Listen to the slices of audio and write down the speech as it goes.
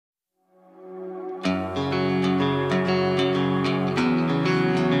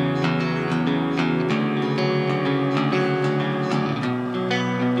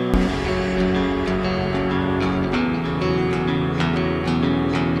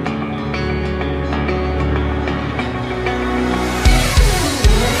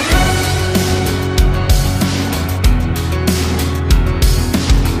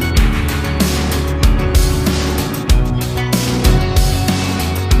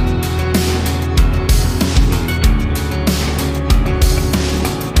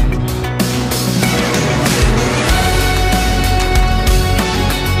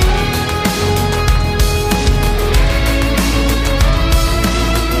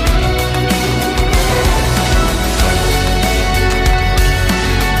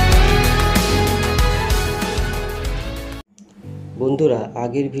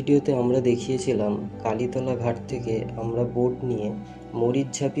আগের ভিডিওতে আমরা দেখিয়েছিলাম কালীতলা ঘাট থেকে আমরা বোট নিয়ে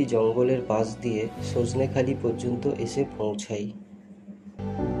মরিচঝাপি জঙ্গলের পাশ দিয়ে সজনেখালি পর্যন্ত এসে পৌঁছাই।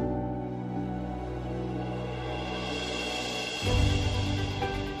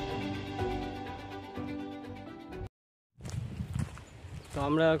 তো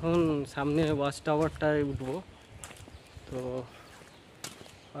আমরা এখন সামনে ওয়াচ টাওয়ারটায় উঠবো। তো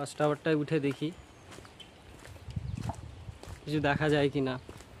ওয়াচ টাওয়ারটায় উঠে দেখি কিছু দেখা যায় কি না।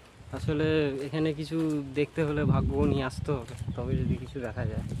 আসলে এখানে কিছু দেখতে হলে ভাগ্য নিয়ে আসতে হবে, তবে যদি কিছু দেখা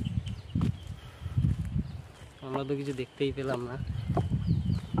যায়। আমরা তো কিছু দেখতেই পেলাম না,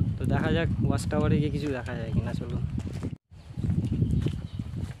 তো দেখা যাক ওয়াচ টাওয়ারে গিয়ে কিছু দেখা যায় কিনা। চলুন।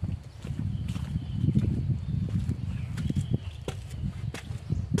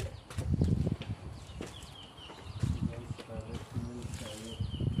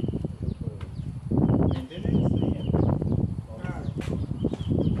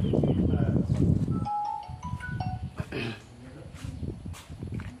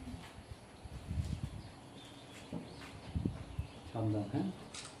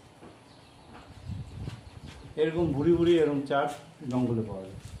 এরকম ভুড়ি ভুড়ি এরকম চাষ জঙ্গলে পাওয়া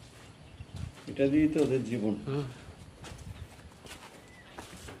যায়, এটা দিয়েই তো ওদের জীবন।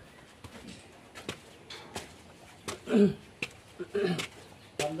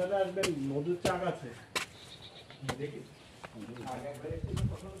 আসবেন, মধুর চাক আছে দেখি।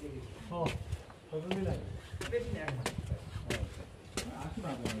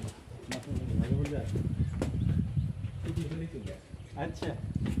 আচ্ছা,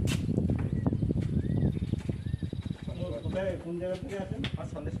 কোন জায়গা থেকে আসেন? আর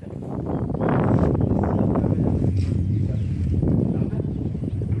সন্দেশ কেন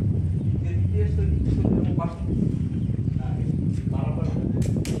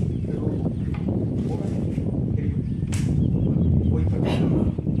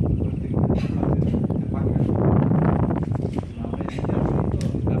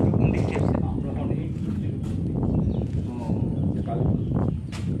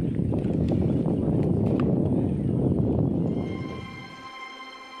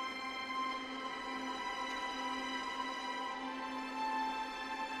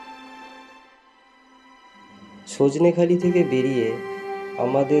সজনেখালি থেকে বেরিয়ে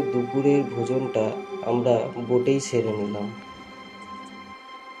আমাদের দুপুরের ভোজনটা আমরা বোটেই সেরে নিলাম।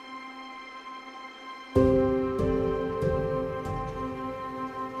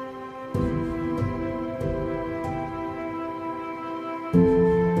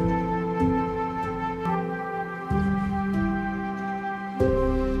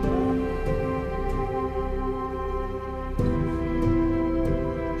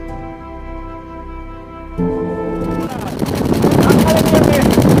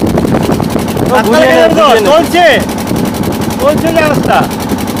 চলছে চলছে যে রাস্তা,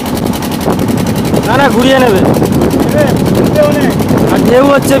 না না ঘুরিয়ে নেবে, আর ঢেউ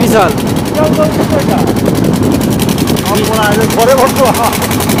হচ্ছে বিশাল।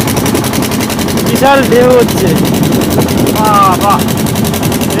 বিশাল ঢেউ হচ্ছে। বাহ,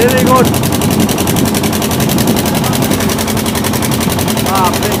 ভেরি গুড।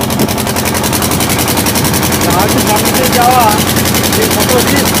 জাহাজের সামনে যাওয়া এই কত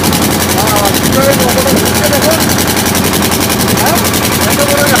দিন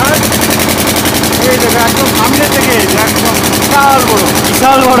একদম সামনে থেকে একদম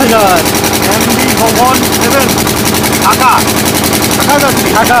বিশাল বড় জাহাজ। এমডি ভবন 7 ঢাকা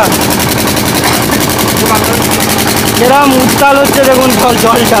ঢাকা। কিরম উত্তাল হচ্ছে দেখুন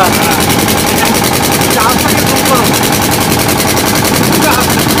জলটা। জাহাজটাকে ফোন করো,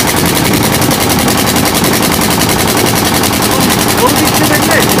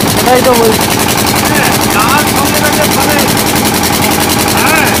 তাই তো বলছি। জাহাজ সঙ্গে রাখলে ফলে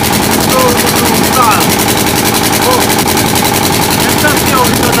হ্যাঁ তো উত্তাল। ও একটা কি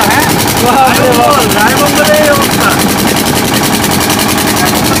অভিজ্ঞতা। হ্যাঁ রায়মঙ্গলে এই অবস্থা,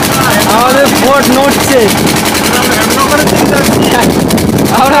 আমাদের বোট নড়ছে, হেমনগরের দিকে যাচ্ছি,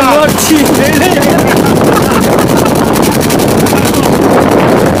 আমরা নড়ছি।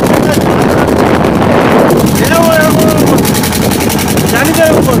 জানি তো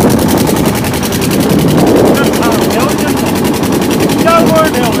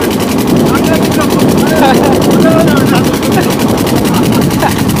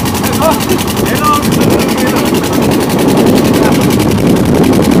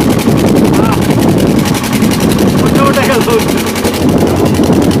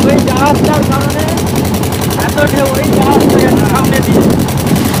ওই জাহাজটার কারণে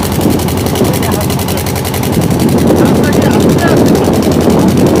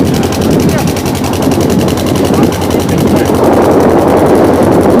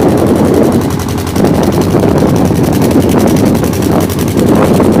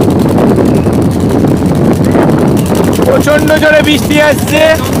প্রচন্ড জোরে বৃষ্টি আসছে।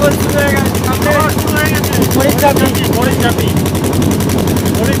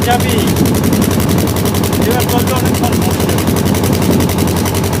 এবার চলতে অনেকক্ষণ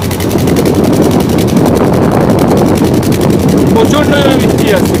প্রচন্ড জোরে বৃষ্টি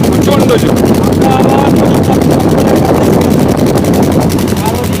আসছে, প্রচন্ড জোরে।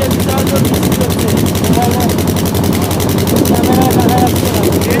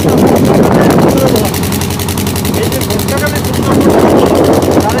 এই যে বর্ষাকালে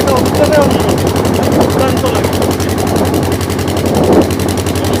তাহলে অত্যন্ত দুর্দান্ত লাগে।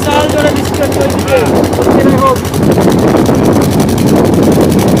 বিশাল জোরে বৃষ্টি হচ্ছে ওইদিকে।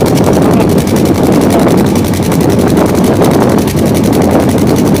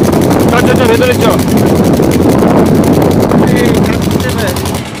 ভেতরে চ।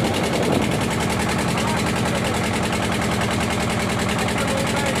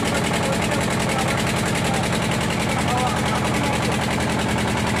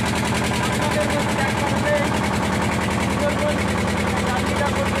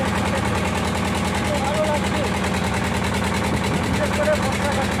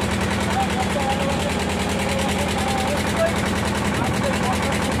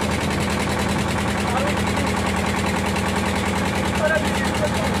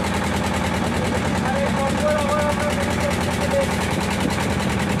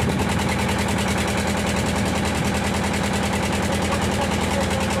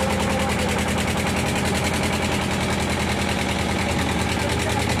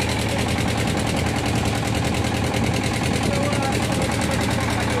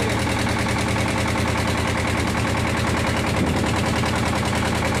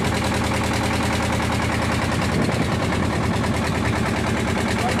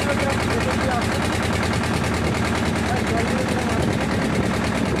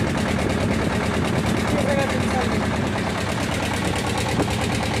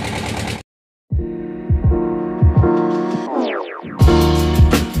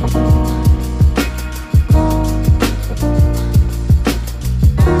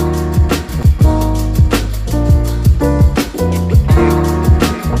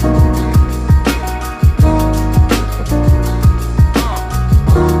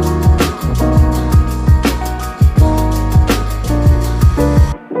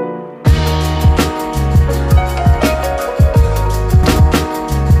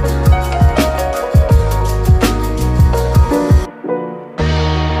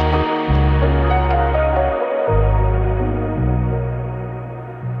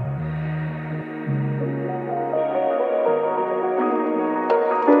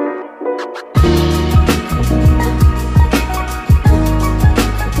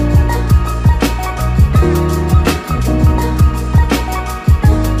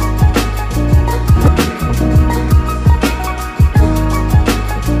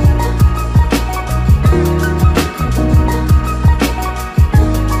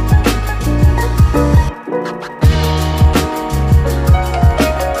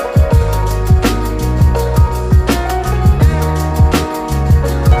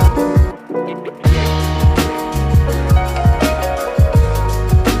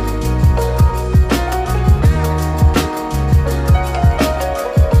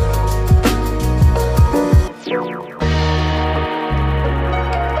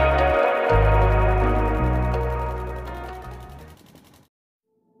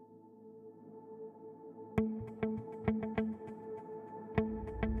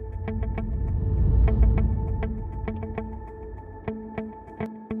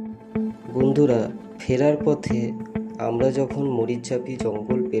 বন্ধুরা, ফেরার পথে আমরা যখন মরিচঝাপি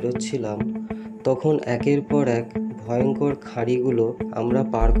জঙ্গল পেরোচ্ছিলাম তখন একের পর এক ভয়ঙ্কর খাঁড়িগুলো আমরা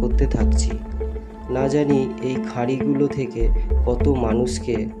পার করতে থাকছি। না জানি এই খাঁড়িগুলো থেকে কত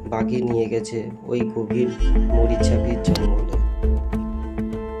মানুষকে বাগে নিয়ে গেছে ওই গভীর মরিচঝাপির জঙ্গলে।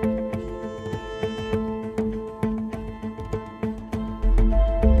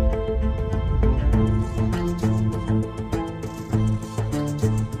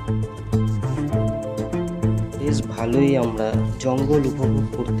 বেশ ভালোই আমরা জঙ্গল উপভোগ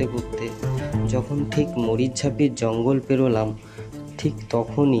করতে করতে যখন ঠিক মরিচঝাপির জঙ্গল পেরোলাম ঠিক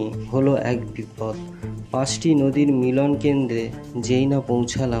তখনই হলো এক বিপদ। 5টি নদীর মিলন কেন্দ্রে যেই না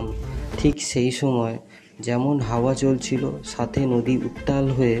পৌঁছালাম ঠিক সেই সময় যেমন হাওয়া চলছিল সাথে নদী উত্তাল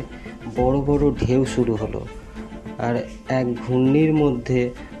হয়ে বড় বড় ঢেউ শুরু হলো, আর এক ঘূর্ণির মধ্যে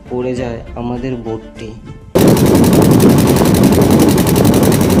পড়ে যায় আমাদের বোটটি।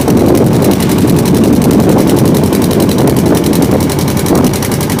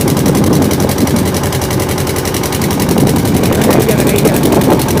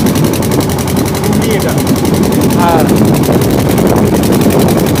 আর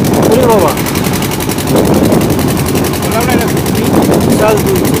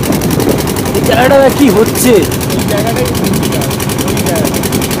জায়গায় কি হচ্ছে? এই জায়গাটাই ওই জায়গাটা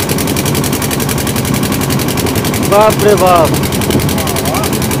বাপ রে বাপ,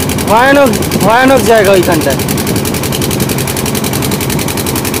 ভয়ানক ভয়ানক জায়গা ওইখানটায়।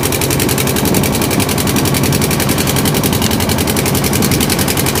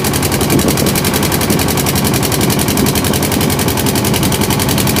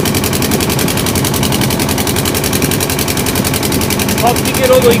 সব দিকে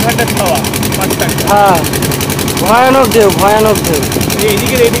রোদ, ওইখানটা খাওয়া মাঝখানটা। হ্যাঁ, ভয়ানক ঢেউ, ভয়ানক ঢেউ।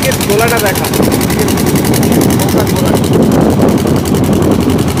 এইদিকে দোলাটা দেখা, নৌকার দোলাটা।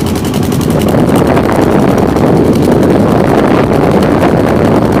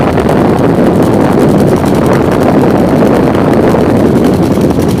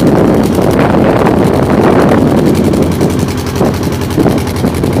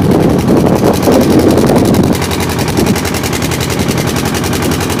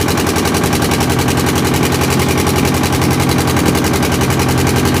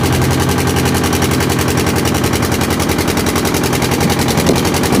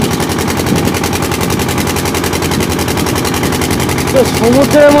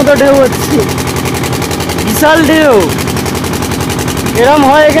 সমুদ্রের মতো ঢেউ হচ্ছে, বিশাল ঢেউ। এরম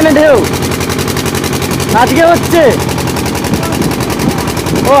হয় এখানে ঢেউ? আজকে হচ্ছে?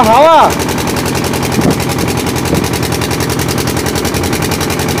 ও হাওয়া,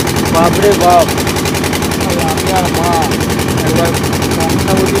 বাপরে বাপ। আমি আর মা একবার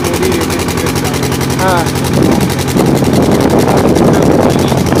কংসাবতী নদী গেছিলাম। হ্যাঁ,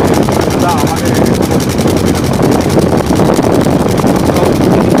 আমাদের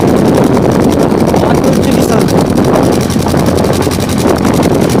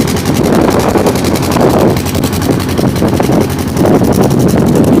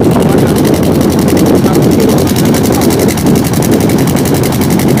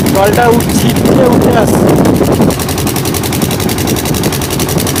জলটা ছিটকে উঠে আসছে।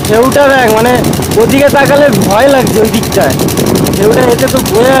 ঢেউটা দেখ, মানে ওদিকে তাকালে ভয় লাগছে ওই দিকটায়। ঢেউটা এতে তো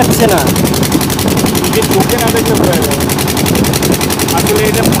বয়ে যাচ্ছে না। চোখে না দেখলে বোঝা যাবে। আসলে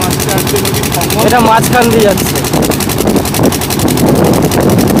এটা এটা মাঝখান দিয়ে যাচ্ছে।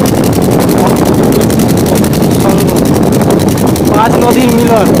 পাঁচ নদীর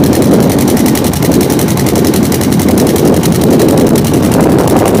মিলন।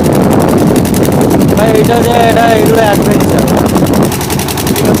 ভাই এটা যে এটা এগুলো অ্যাডভেঞ্চার।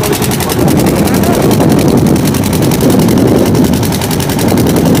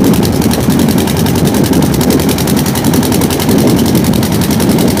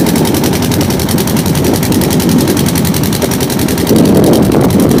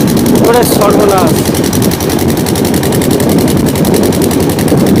 ওরে সর্বনাশ।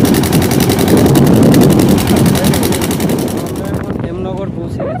 হেমনগর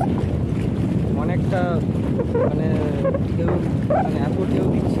পৌঁছে গেছি। অনেকটা মানে ঢেউ, মানে এত ঢেউ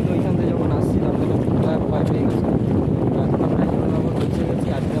দিচ্ছিল ওইখান থেকে যখন আসছিলাম তখন পুরো ভয় পেয়ে গেছে। এখন আমরা হেমনগর পৌঁছে গেছি।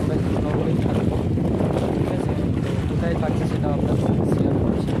 আজকে আমরা হেমনগরেই থাকবো, ঠিক আছে? তো কোথায় থাকছি সেটা আপনার সাথে শেয়ার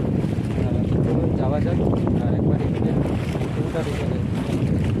করছি। চলুন যাওয়া যাক, আর একবার এখানে ঢেউটা দেখে নেই।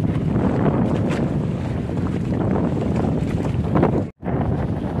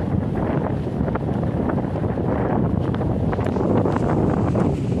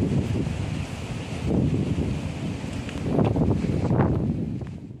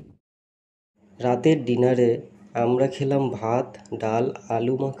 রাতের ডিনারে আমরা খেলাম ভাত, ডাল,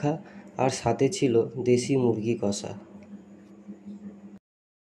 আলু মাখা, আর সাথে ছিল দেশি মুরগি কষা।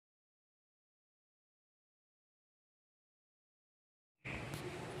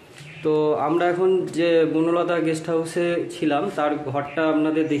 তো আমরা এখন যে বনলতা গেস্ট হাউসে ছিলাম তার ঘরটা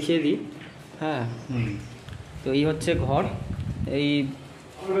আপনাদের দেখিয়ে দিই। হ্যাঁ, তো এই হচ্ছে ঘর। এই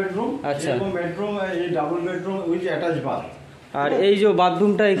বেডরুম, আচ্ছা, বেডরুম, এই double bedroom with attach bath. আর এই যে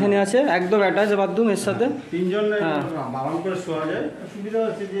বাথরুমটা এখানে আছে, একদম অ্যাটাচ বাথরুম এর সাথে। তিনজন হ্যাঁ, আরাম করে শোয়া যায়। সুবিধা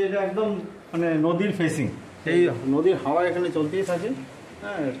হচ্ছে যে এটা একদম মানে নদীর ফেসিং, এই নদীর হাওয়া এখানে চলতেই থাকে।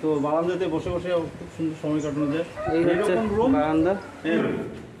 হ্যাঁ, তো বারান্দাতে বসে বসে খুব সুন্দর সময় কাটানো যায়। এই হচ্ছে বারান্দা।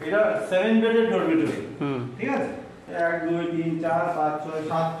 এটা 7 বেডের ডরমিটরি। ঠিক আছে, 1 2 3 4 5 6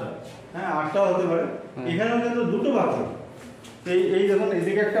 7টা, হ্যাঁ 8টা হতে পারে। এখানে কিন্তু দুটো বাথরুম। এই দেখুন,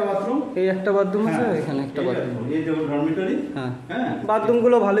 এদিকে একটা বাথরুম, এই একটা বাথরুম আছে, এখানে একটা বাথরুম। এই দেখুন ডরমিটরি। হ্যাঁ,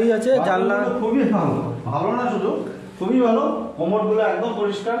 বাথরুমগুলো ভালোই আছে, জানলা খুবই ভালো, ভালো না শুধু খুবই ভালো। কোমরগুলো একদম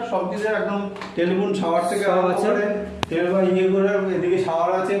পরিষ্কার, সবকিছু একদম টেলিফোন শাওয়ার থেকে সব আছে, ইয়ে করে এদিকে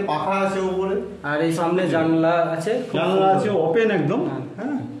শাওয়ার আছে, পাখা আছে উপরে, আর এই সামনে জানলা আছে, জানলা আছে ওপেন একদম।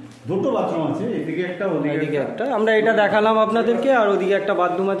 হ্যাঁ, দুটো বাথরুম আছে, এদিকে একটা ওদিকে একটা। আমরা এটা দেখালাম আপনাদেরকে, আর ওদিকে একটা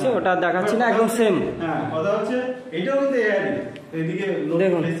বাথরুম আছে, ওটা দেখাচ্ছি না, একদম সেম। হ্যাঁ, কথা হচ্ছে এটাও কিন্তু এয়ারি। এদিকে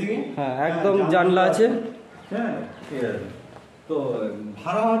দেখুন, হ্যাঁ একদম জানলা আছে। হ্যাঁ ঠিক আছে। তো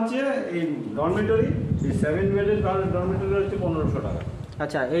ভাড়া হচ্ছে এই ডরমিটরি, এই 7 বেডের ডরমিটরি হচ্ছে 1500 টাকা।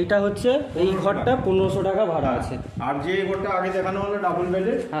 আচ্ছা, এইটা হচ্ছে এই ঘরটা 1500 টাকা ভাড়া আছে। আর যে ঘরটা আগে দেখানো হলো ডাবল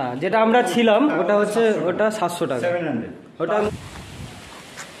বেডের, হ্যাঁ যেটা আমরা ছিলাম ওটা হচ্ছে ওটা 700 টাকা, 700 ওটা।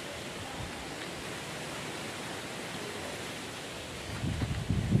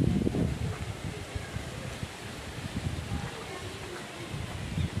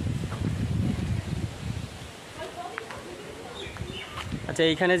 আচ্ছা,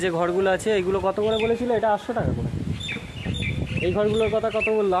 এইখানে যে ঘরগুলো আছে এইগুলো কত করে বলেছিল? এটা 800 টাকা করে। এই ঘরগুলোর কথা কত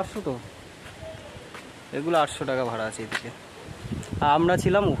বললো? 800 তো? এগুলো 800 টাকা ভাড়া আছে এদিকে। আর আমরা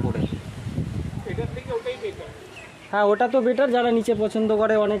ছিলাম উপরে। হ্যাঁ ওটা তো বেটার, যারা নিচে পছন্দ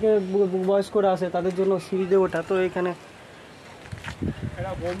করে, অনেকে বয়স্করা আসে তাদের জন্য সিঁড়িতে ওঠা। তো এখানে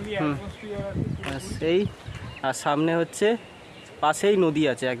সেই, আর সামনে হচ্ছে পাশেই নদী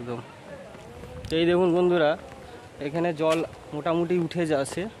আছে একদম। এই দেখুন বন্ধুরা, এখানে জল মোটামুটি উঠে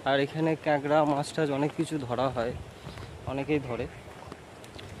যাচ্ছে। আর এখানে ক্যাঁকড়া, মাছ টাছ অনেক কিছু ধরা হয়, অনেকেই ধরে।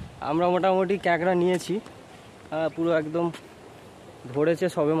 আমরা মোটামুটি ক্যাঁকড়া নিয়েছি, পুরো একদম ধরেছে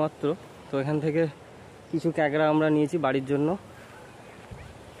সবে মাত্র। তো এখান থেকে কিছু ক্যাঁকড়া আমরা নিয়েছি বাড়ির জন্য।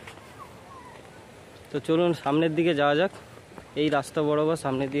 তো চলুন সামনের দিকে যাওয়া যাক। এই রাস্তা বরাবর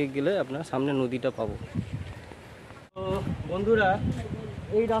সামনের দিকে গেলে আপনার সামনে নদীটা পাবো। তো বন্ধুরা,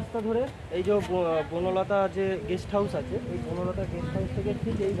 এই রাস্তা ধরে এই যে বনলতা যে গেস্ট হাউস আছে, এই বনলতা গেস্ট হাউস থেকে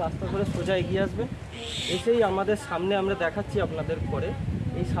ঠিক এই রাস্তা ধরে সোজা এগিয়ে আসবে। এসেই আমাদের সামনে, আমরা দেখাচ্ছি আপনাদের পরে,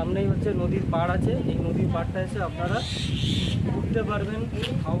 এই সামনেই হচ্ছে নদীর পাড় আছে। এই নদীর পাড়টা এসে আপনারা ঘুরতে পারবেন,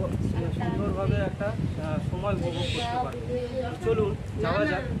 সুন্দরভাবে একটা সময় উপভোগ করতে পারবেন। চলুন যাওয়া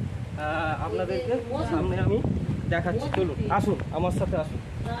যাক, আপনাদেরকে সামনে আমি দেখাচ্ছি। চলুন, আসুন আমার সাথে আসুন।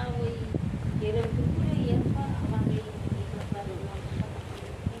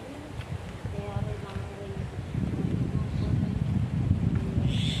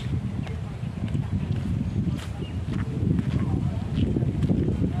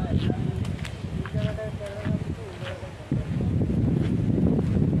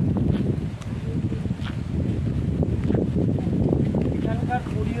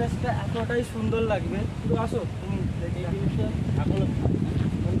 পরিবেশটা এতটাই সুন্দর লাগবে, একটু আসো তুমি। এই জিনিসটা ছাগলে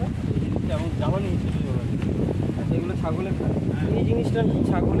যেমন জামানি এগুলো ছাগলে খায়, এই জিনিসটা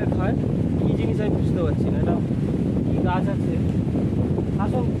ছাগলে খায়। কী জিনিস আমি বুঝতে পারছি না, এটা কী গাছ আছে।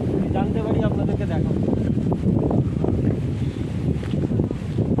 আসুন জানতে পারি, আপনাদেরকে দেখাবো।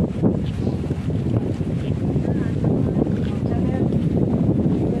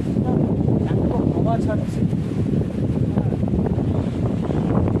 এত হাওয়া ছাড়ছে,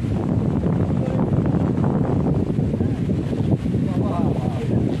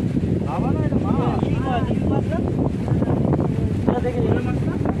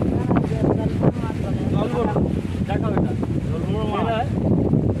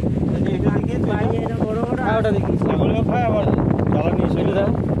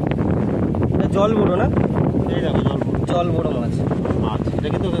 জল বড় না? জল বড় মাছ। এটা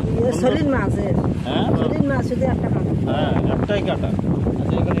কিন্তু সলিড মাছ, সলিড মাছ শুধু একটা কাটা। হ্যাঁ একটাই কাটা।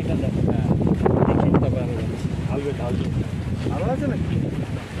 আচ্ছা এখানে এটা দেখো, হ্যাঁ দেখি, তারপর আমি যাচ্ছি। ঢালবে ঢালবে ভালো আছে নাকি?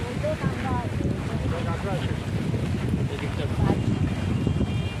 এদিকটা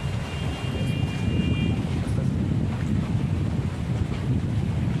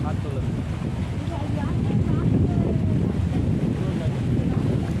হাত তোলা।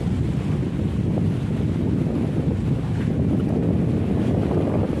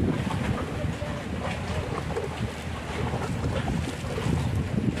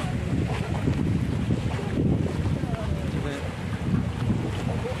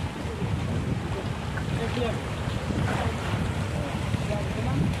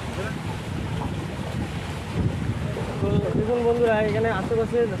 দেখুন বন্ধুরা, এখানে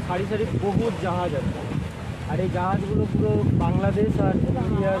আশেপাশে সারি সারি বহু জাহাজ আছে। আর এই জাহাজগুলো পুরো বাংলাদেশ আর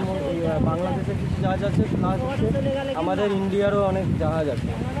ইন্ডিয়ার মধ্যে, বাংলাদেশের কিছু জাহাজ আছে, প্লাস হচ্ছে আমাদের ইন্ডিয়ারও অনেক জাহাজ আছে।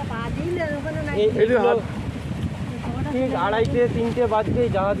 ঠিক 2:30-3টে বাজবে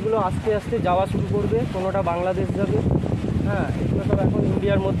এই জাহাজগুলো আস্তে আস্তে যাওয়া শুরু করবে। কোনোটা বাংলাদেশ যাবে, হ্যাঁ এগুলো সব এখন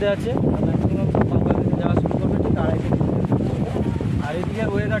ইন্ডিয়ার মধ্যে আছে, ম্যাক্সিমাম সব বাংলাদেশে যাওয়া শুরু করবে ঠিক 2:30-3টে। আর এদিকের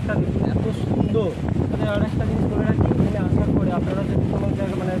ওয়েদারটা দেখুন এত সুন্দর। মানে আর একটা জিনিস বলে রাখি, এখানে আসার পরে আপনারা যদি কোনো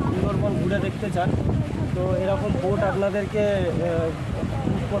জায়গায় মানে সুন্দরবন ঘুরে দেখতে চান, তো এরকম বোট আপনাদেরকে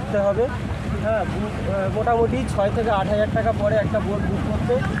বুক করতে হবে। হ্যাঁ মোটামুটি 6 থেকে 8 হাজার টাকা পরে একটা বোট বুক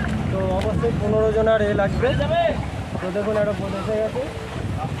করতে। তো অবশ্যই 15 জনের লাগবে। তো দেখুন একটা বোট এসে গেছে,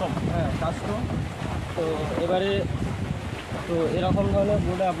 হ্যাঁ কাস্টম। তো এবারে তো এরকম ধরনের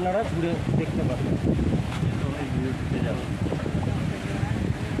বোটে আপনারা ঘুরে দেখতে পারবেন। তো এই ঘুরে যাবেন।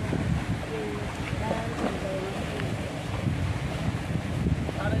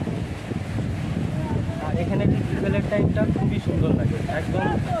 আর এখানে বিকেলের টাইমটা খুবই সুন্দর লাগে একদম।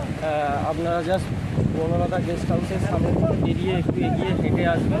 আপনারা জাস্ট বনলতা গেস্ট হাউসের সামনে থেকে বেরিয়ে একটু এগিয়ে হেঁটে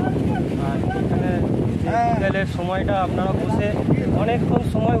আসবেন, আর এখানে বিকেলের সময়টা আপনারা বসে অনেকক্ষণ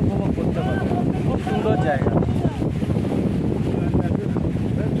সময় উপভোগ করতে পারবেন। খুব সুন্দর জায়গা,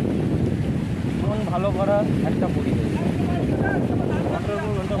 মন ভালো করার একটা পরিবেশ।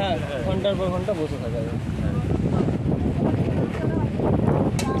 হ্যাঁ, ঘন্টার পর ঘন্টা বসে থাকা যাবে।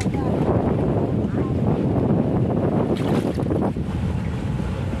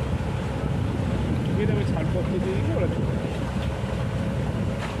 ছাড়পত্র দিয়ে দিলে ওরা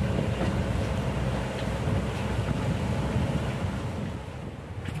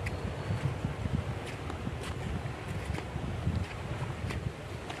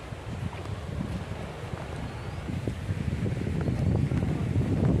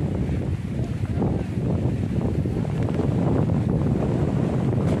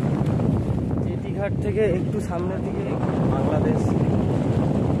ঘাট থেকে একটু সামনের দিকে বাংলাদেশ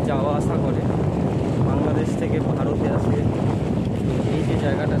যাওয়া আসা করে, বাংলাদেশ থেকে ভারতে আসে। তো এই যে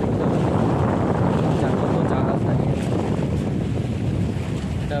জায়গাটা দেখতে পাচ্ছি, যার কত জাহাজ থাকে,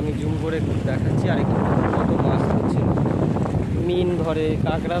 এটা আমি জুম করে একটু দেখাচ্ছি। আর এখানে কত মাছ হচ্ছে, মিন ধরে,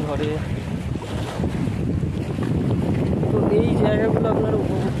 কাঁকড়া ধরে। তো এই জায়গাগুলো আপনারা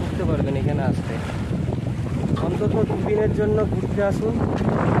উপভোগ করতে পারবেন এখানে আসতে। অন্তত দুদিনের জন্য ঘুরতে আসুন,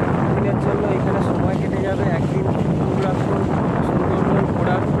 দিনের জন্য এখানে সময় কেটে যাবে। একদিন ট্যুর আসুন সুন্দরবন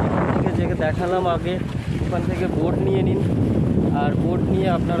ঘোরার, এখান থেকে যে দেখালাম আগে, ওখান থেকে বোট নিয়ে নিন, আর বোট নিয়ে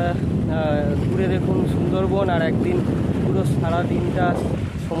আপনারা ঘুরে দেখুন সুন্দরবন। আর একদিন পুরো সারা দিনটা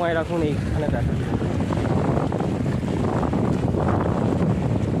সময় রাখুন এইখানে দেখার জন্য।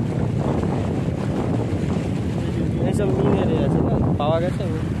 এইসব মিন এড়ে আছে না, পাওয়া গেছে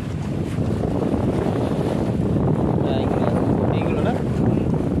এইগুলো না,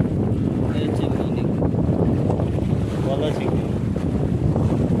 এই হচ্ছে মিন, বলা চিংড়ি।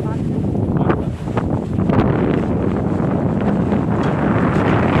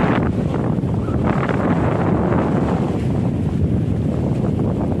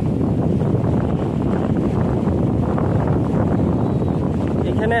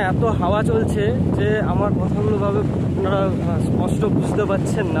 এখানে এত হাওয়া চলছে যে আমার কথাগুলো ভাবে আপনারা স্পষ্ট বুঝতে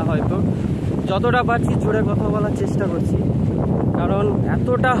পারছেন না হয়তো। যতটা পারছি জোরে কথা বলার চেষ্টা করছি, কারণ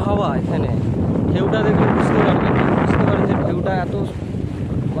এতটা হাওয়া এখানে। ঢেউটা দেখলে বুঝতে পারবেন যে ঢেউটা এত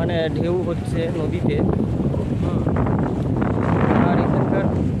মানে ঢেউ হচ্ছে নদীতে। আর এখানকার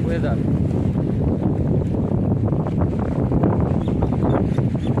ওয়েদার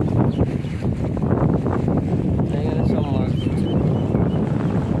এখানে সব মাছ হচ্ছে।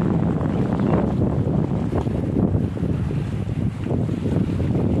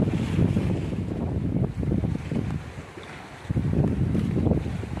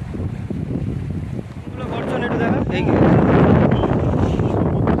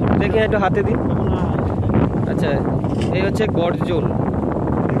 দেখে একটু হাতে দিন। আচ্ছা, এই হচ্ছে গর্জন,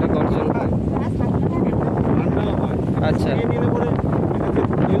 এটা গর্জন। আচ্ছা,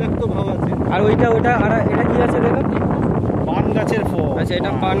 আর ওইটা আর এটা কি আছে দেখো? পান গাছের ফল। আচ্ছা,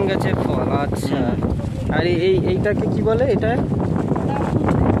 এটা পান গাছের ফল। আচ্ছা, আর এইটাকে কি বলে? এটা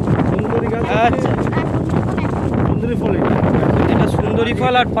সুন্দরী গাছ। আচ্ছা, সুন্দরী ফল। এটা সুন্দরী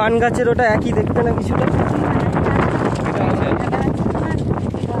ফল। আর পান গাছের ওটা একই দেখতে না কিছুটা?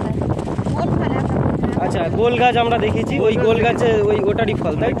 আচ্ছা, গোল গাছ আমরা দেখেছি, ওই গোল গাছে ওটারই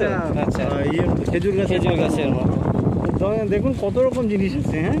ফল, তাই তো? আচ্ছা, খেজুর গাছের মতো। দেখুন কত রকম জিনিস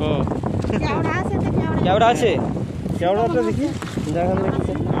আছে। হ্যাঁ, কেওড়া আছে, কেওড়াটা দেখি, দেখান দেখি।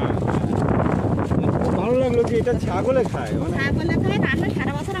 খুব ভালো লাগলো যে এটা ছাগলে খায়,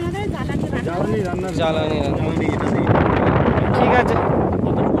 জ্বালানি এটা দিয়ে। ঠিক আছে,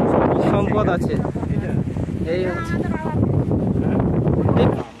 সম্পদ আছে। এই হচ্ছে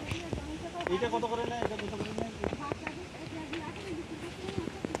এটা কত করে নেয়? এটা কত করে নেয়?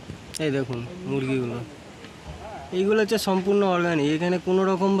 এই দেখুন মুরগিগুলো, এইগুলো হচ্ছে সম্পূর্ণ অর্গানিক। এখানে কোনো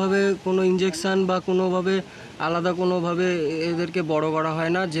রকমভাবে কোনো ইঞ্জেকশান বা কোনোভাবে আলাদা কোনোভাবে এদেরকে বড় করা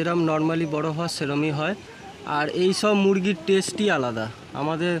হয় না। যেরকম নর্মালি বড় হয় সেরমই হয়। আর এই সব মুরগির টেস্টই আলাদা।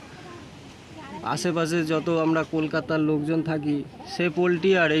 আমাদের আশেপাশে যত আমরা কলকাতার লোকজন থাকি, সে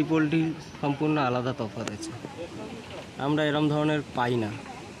পোলট্রি আর এই পোলট্রি সম্পূর্ণ আলাদা তফাৎ আছে, আমরা এরম ধরনের পাই না।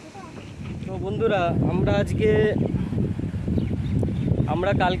 তো বন্ধুরা,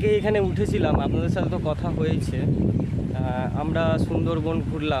 আমরা কালকে এখানে উঠেছিলাম, আপনাদের সাথে তো কথা হয়েছে। আমরা সুন্দরবন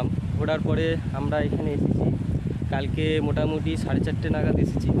ঘোরার পরে আমরা এখানে এসেছি। কালকে মোটামুটি 4:30 নাগাদ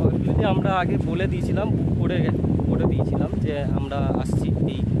এসেছি। অলরেডি আমরা আগে বলে দিয়েছিলাম, বুক করে দিয়েছিলাম যে আমরা আসছি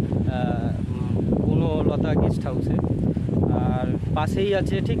এই 15 বনলতা গেস্ট হাউসে। আর পাশেই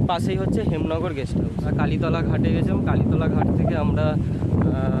আছে, ঠিক পাশেই হচ্ছে হেমনগর গেস্ট হাউস। আর কালীতলা ঘাটে গেছিলাম, কালীতলা ঘাট থেকে আমরা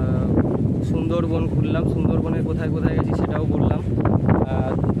সুন্দরবন ঘুরলাম। সুন্দরবনে কোথায় কোথায় গেছি সেটাও বললাম।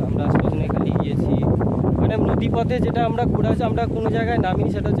 আমরা সজনেখালি গিয়েছি, মানে নদীপথে যেটা আমরা ঘুরে আসি, আমরা কোনো জায়গায় নামিনি,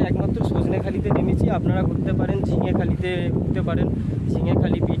 সেটা হচ্ছে একমাত্র সজনেখালিতে নেমেছি। আপনারা ঘুরতে পারেন, ঝিঙেখালিতে ঘুরতে পারেন,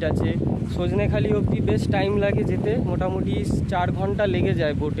 ঝিঙেখালি বিট আছে। সজনেখালি অবধি বেশ টাইম লাগে যেতে, মোটামুটি 4 ঘন্টা লেগে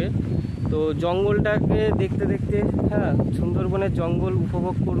যায় বোটে। তো জঙ্গলটাকে দেখতে দেখতে, হ্যাঁ, সুন্দরবনের জঙ্গল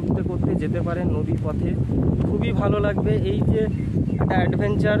উপভোগ করতে করতে যেতে পারেন নদী পথে, খুবই ভালো লাগবে। এই যে একটা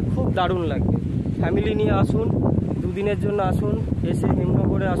অ্যাডভেঞ্চার, খুব দারুণ লাগবে। ফ্যামিলি নিয়ে আসুন, 2 দিনের জন্য আসুন, এসে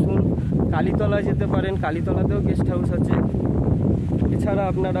হেমনগরে আসুন। কালীতলায় যেতে পারেন, কালীতলাতেও গেস্ট হাউস আছে। এছাড়া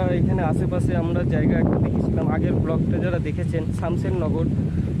আপনারা এখানে আশেপাশে আমরা জায়গা একটা দেখেছিলাম, আগের ব্লগটা যারা দেখেছেন, শামশেরনগর,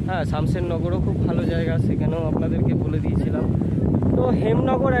 হ্যাঁ, শামশেরনগরও খুব ভালো জায়গা, সেখানেও আপনাদেরকে বলে দিয়েছিলাম। তো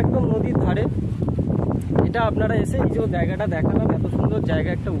হেমনগর একদম নদীর ধারে, এটা আপনারা এসে এই যে জায়গাটা দেখালাম, এত সুন্দর জায়গা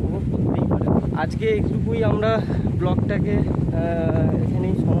একটা উপভোগ করতেই পারেন। আজকে একটুকুই আমরা ব্লগটাকে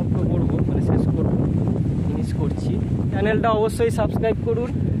এখানেই সমাপ্ত করবো, মানে শেষ করবো, ফিনিশ করছি। চ্যানেলটা অবশ্যই সাবস্ক্রাইব করুন,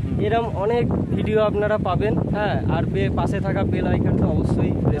 এরম অনেক ভিডিও আপনারা পাবেন, হ্যাঁ। আর পাশে থাকা বেল আইকনটা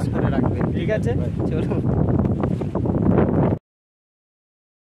অবশ্যই প্রেস করে রাখবেন, ঠিক আছে? চলুন।